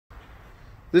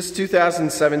This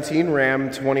 2017 Ram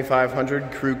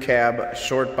 2500 Crew Cab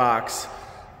Short Box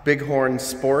Bighorn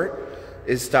Sport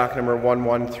is stock number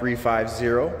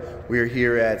 11350. We are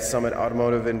here at Summit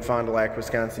Automotive in Fond du Lac,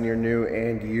 Wisconsin, your new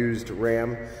and used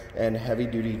Ram and heavy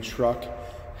duty truck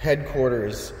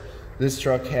headquarters. This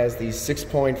truck has the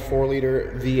 6.4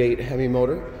 liter V8 Hemi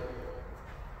motor.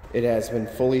 It has been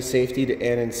fully safetied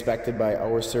and inspected by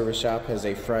our service shop, has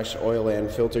a fresh oil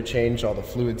and filter change. All the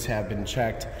fluids have been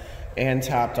checked and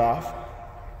topped off,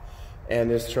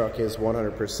 and this truck is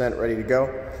 100% ready to go.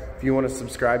 If you want to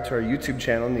subscribe to our YouTube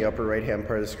channel, in the upper right hand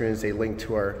part of the screen is a link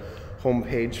to our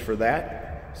homepage for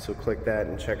that, so click that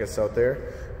and check us out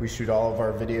there. We shoot all of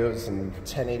our videos in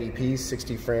 1080p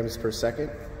 60 frames per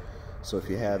second, so if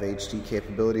you have HD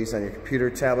capabilities on your computer,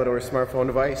 tablet, or smartphone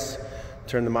device,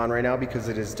 turn them on right now, because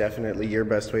it is definitely your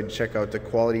best way to check out the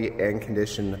quality and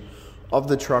condition of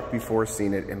the truck before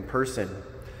seeing it in person.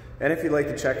 And if you'd like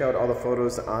to check out all the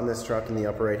photos on this truck, in the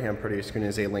upper right hand part of your screen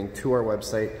is a link to our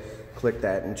website. Click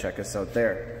that and check us out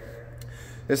there.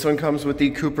 This one comes with the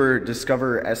Cooper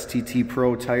Discover STT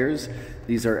Pro tires.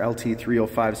 These are LT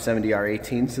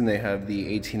 305/70R18s, and they have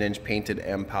the 18-inch painted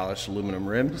and polished aluminum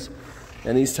rims.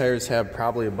 And these tires have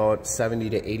probably about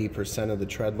 70 to 80% of the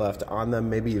tread left on them,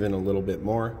 maybe even a little bit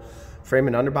more. Frame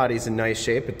and underbody is in nice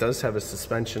shape. It does have a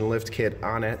suspension lift kit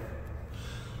on it.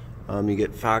 You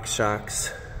get Fox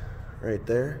shocks right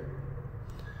there.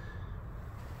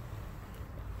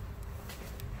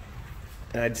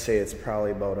 And I'd say it's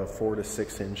probably about a 4 to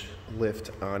 6 inch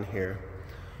lift on here.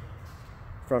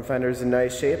 Front fender's in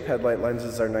nice shape. Headlight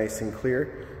lenses are nice and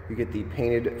clear. You get the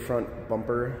painted front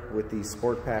bumper with the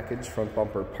sport package, front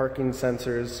bumper parking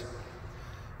sensors,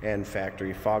 and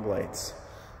factory fog lights.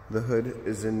 The hood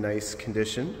is in nice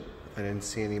condition. I didn't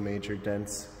see any major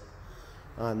dents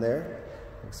on there.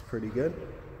 Looks pretty good.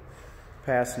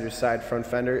 Passenger side front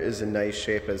fender is in nice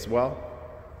shape as well.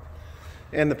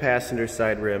 And the passenger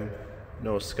side rim,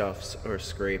 no scuffs or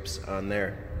scrapes on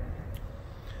there.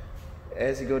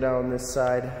 As you go down this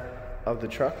side of the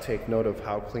truck, take note of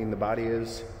how clean the body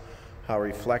is, how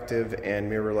reflective and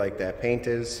mirror-like that paint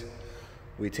is.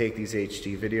 We take these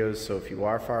HD videos, so if you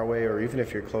are far away, or even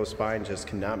if you're close by and just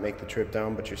cannot make the trip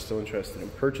down, but you're still interested in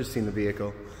purchasing the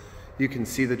vehicle, you can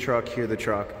see the truck, hear the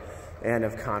truck, and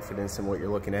have confidence in what you're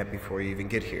looking at before you even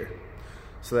get here.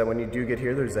 So that when you do get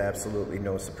here, there's absolutely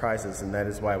no surprises, and that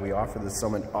is why we offer the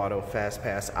Summit Auto Fast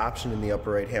Pass option in the upper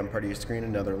right hand part of your screen,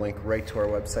 another link right to our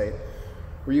website,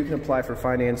 where you can apply for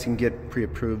financing, get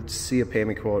pre-approved, see a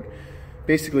payment quote,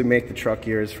 basically make the truck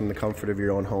yours from the comfort of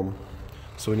your own home.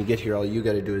 So when you get here, all you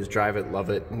gotta do is drive it, love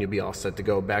it, and you'll be all set to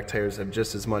go. Back tires have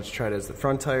just as much tread as the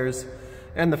front tires,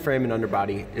 and the frame and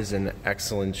underbody is in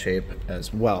excellent shape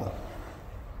as well.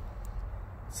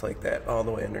 It's like that all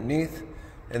the way underneath,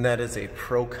 and that is a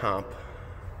Pro Comp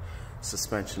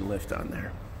suspension lift on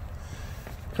there.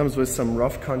 Comes with some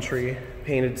Rough Country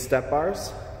painted step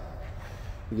bars.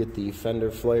 You get the fender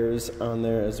flares on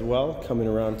there as well. Coming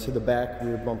around to the back,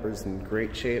 rear bumper's in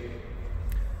great shape.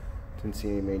 Didn't see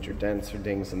any major dents or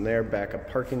dings in there. Backup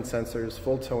parking sensors,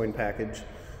 full towing package,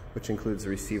 which includes the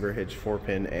receiver hitch,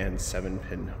 4-pin and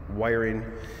 7-pin wiring.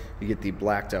 You get the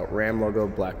blacked out Ram logo,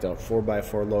 blacked out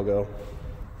 4x4 logo.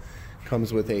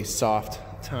 Comes with a soft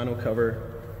tonneau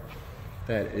cover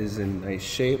that is in nice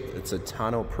shape. It's a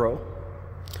Tonno Pro.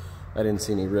 I didn't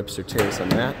see any rips or tears on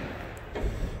that.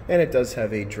 And it does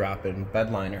have a drop-in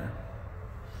bed liner.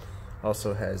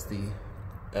 Also has the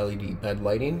LED bed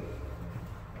lighting.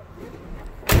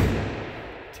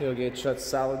 Tailgate shuts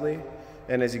solidly.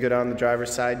 And as you go down the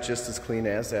driver's side, just as clean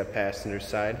as that passenger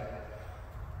side.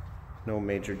 No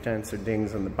major dents or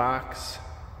dings on the box.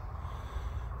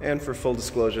 And for full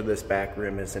disclosure, this back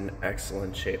rim is in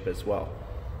excellent shape as well.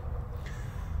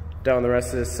 Down the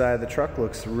rest of this side of the truck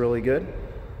looks really good.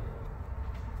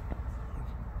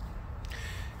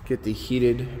 Get the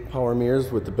heated power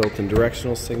mirrors with the built-in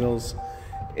directional signals.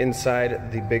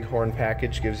 Inside, the Bighorn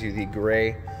package gives you the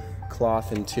gray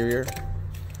cloth interior.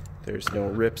 There's no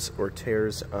rips or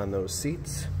tears on those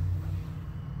seats.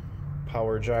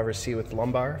 Power driver's seat with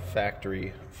lumbar,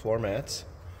 factory floor mats.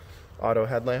 Auto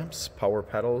headlamps, power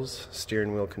pedals,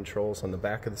 steering wheel controls on the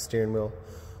back of the steering wheel,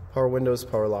 power windows,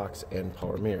 power locks, and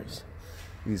power mirrors.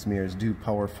 These mirrors do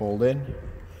power fold in.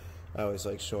 I always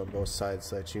like showing both sides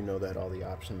so that you know that all the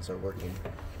options are working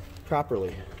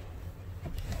properly.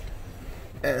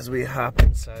 As we hop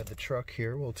inside the truck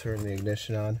here, we'll turn the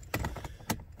ignition on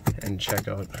and check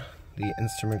out the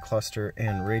instrument cluster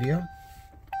and radio.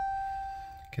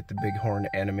 Get the Bighorn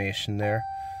animation there.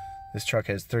 This truck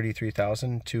has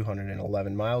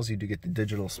 33,211 miles. You do get the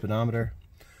digital speedometer,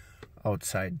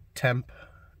 outside temp,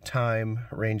 time,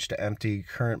 range to empty,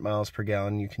 current miles per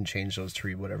gallon. You can change those to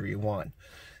read whatever you want.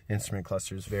 Instrument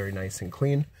cluster is very nice and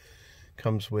clean.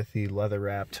 Comes with the leather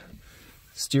wrapped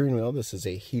steering wheel. This is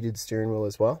a heated steering wheel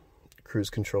as well. Cruise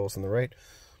controls on the right.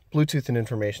 Bluetooth and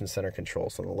information center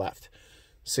controls on the left.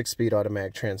 6-speed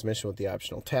automatic transmission with the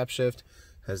optional tap shift.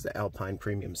 Has the Alpine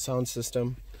premium sound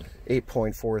system.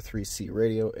 8.43C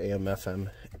radio, AM, FM,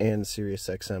 and Sirius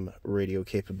XM radio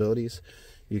capabilities.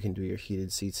 You can do your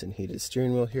heated seats and heated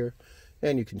steering wheel here,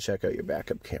 and you can check out your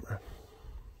backup camera.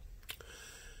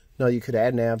 Now you could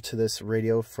add nav to this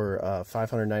radio for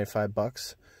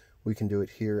 $595. We can do it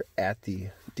here at the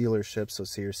dealership, so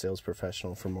see your sales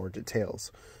professional for more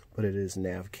details, but it is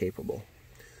nav capable.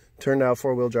 Turn now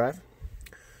 4-wheel drive.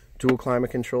 Dual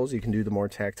climate controls. You can do the more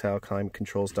tactile climate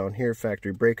controls down here.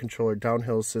 Factory brake controller,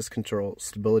 downhill assist control,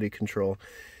 stability control,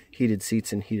 heated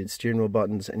seats and heated steering wheel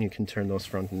buttons, and you can turn those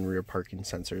front and rear parking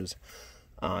sensors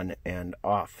on and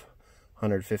off.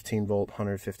 115 volt,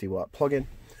 150 watt plug-in,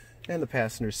 and the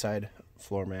passenger side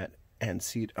floor mat and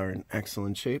seat are in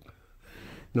excellent shape.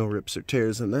 No rips or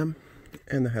tears in them,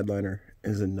 and the headliner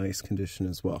is in nice condition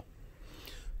as well.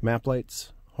 Map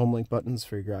lights, Homelink buttons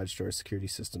for your garage door security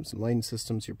systems and lighting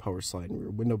systems, your power slide and rear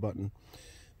window button,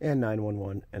 and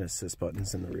 911 and assist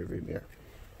buttons in the rearview mirror.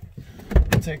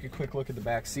 We'll take a quick look at the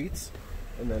back seats,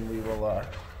 and then we will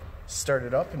start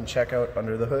it up and check out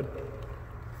under the hood.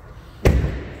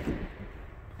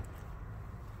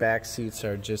 Back seats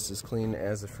are just as clean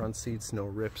as the front seats, no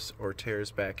rips or tears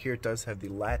back here. It does have the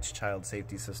Latch child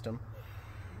safety system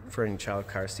for any child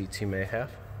car seats you may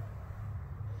have.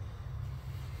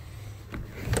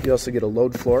 You also get a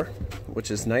load floor, which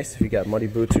is nice. If you got muddy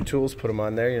boots or tools, put them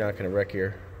on there. You're not going to wreck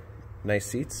your nice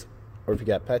seats. Or if you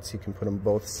got pets, you can put them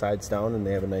both sides down and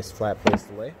they have a nice flat place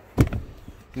to lay.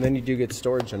 And then you do get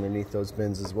storage underneath those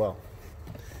bins as well.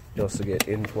 You also get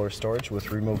in-floor storage with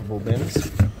removable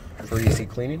bins for easy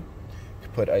cleaning. You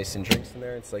can put ice and drinks in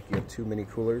there. It's like you have 2 mini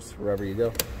coolers wherever you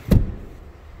go.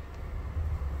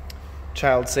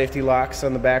 Child safety locks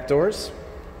on the back doors.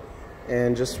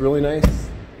 And just really nice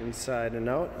inside and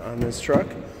out on this truck.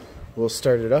 We'll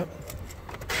start it up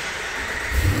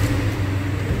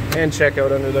and check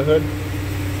out under the hood.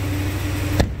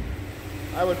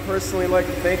 I would personally like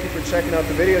to thank you for checking out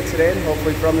the video today, and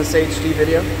hopefully from this HD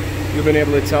video you've been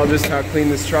able to tell just how clean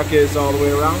this truck is all the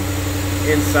way around,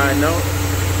 inside and out.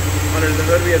 Under the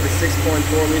hood we have the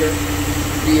 6.4 liter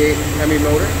V8 Hemi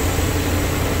motor.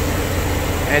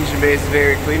 Engine bay is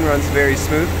very clean, runs very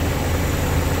smooth.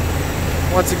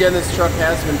 Once again, this truck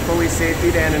has been fully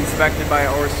safetied and inspected by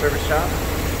our service shop.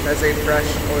 Has a fresh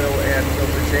oil and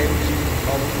filter change.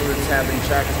 All the fluids have been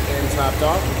checked and topped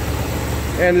off.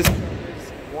 And this truck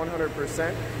is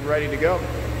 100% ready to go.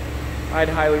 I'd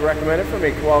highly recommend it from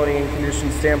a quality and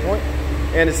condition standpoint.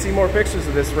 And to see more pictures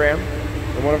of this Ram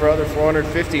and one of our other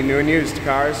 450 new and used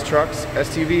cars, trucks,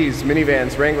 SUVs,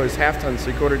 minivans, Wranglers, half-tons,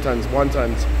 3/4 tons,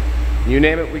 1-tons, you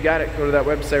name it, we got it. Go to that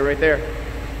website right there.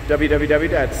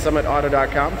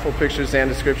 www.summitauto.com. Full pictures and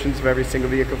descriptions of every single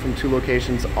vehicle from 2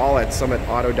 locations, all at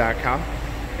summitauto.com.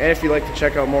 And if you'd like to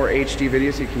check out more HD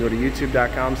videos, you can go to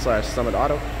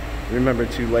youtube.com/summitauto. Remember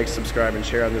to like, subscribe, and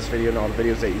share on this video and all the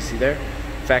videos that you see there.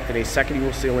 In fact, in a second you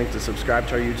will see a link to subscribe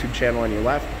to our YouTube channel on your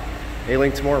left, a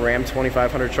link to more Ram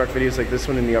 2500 truck videos like this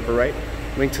one in the upper right,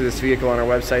 link to this vehicle on our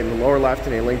website in the lower left,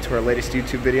 and a link to our latest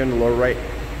YouTube video in the lower right.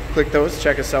 Click those,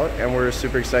 check us out, and we're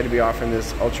super excited to be offering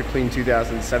this ultra clean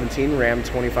 2017 Ram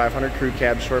 2500 Crew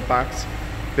Cab Short Box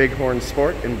Bighorn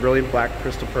Sport in brilliant black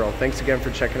crystal pearl. Thanks again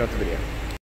for checking out the video.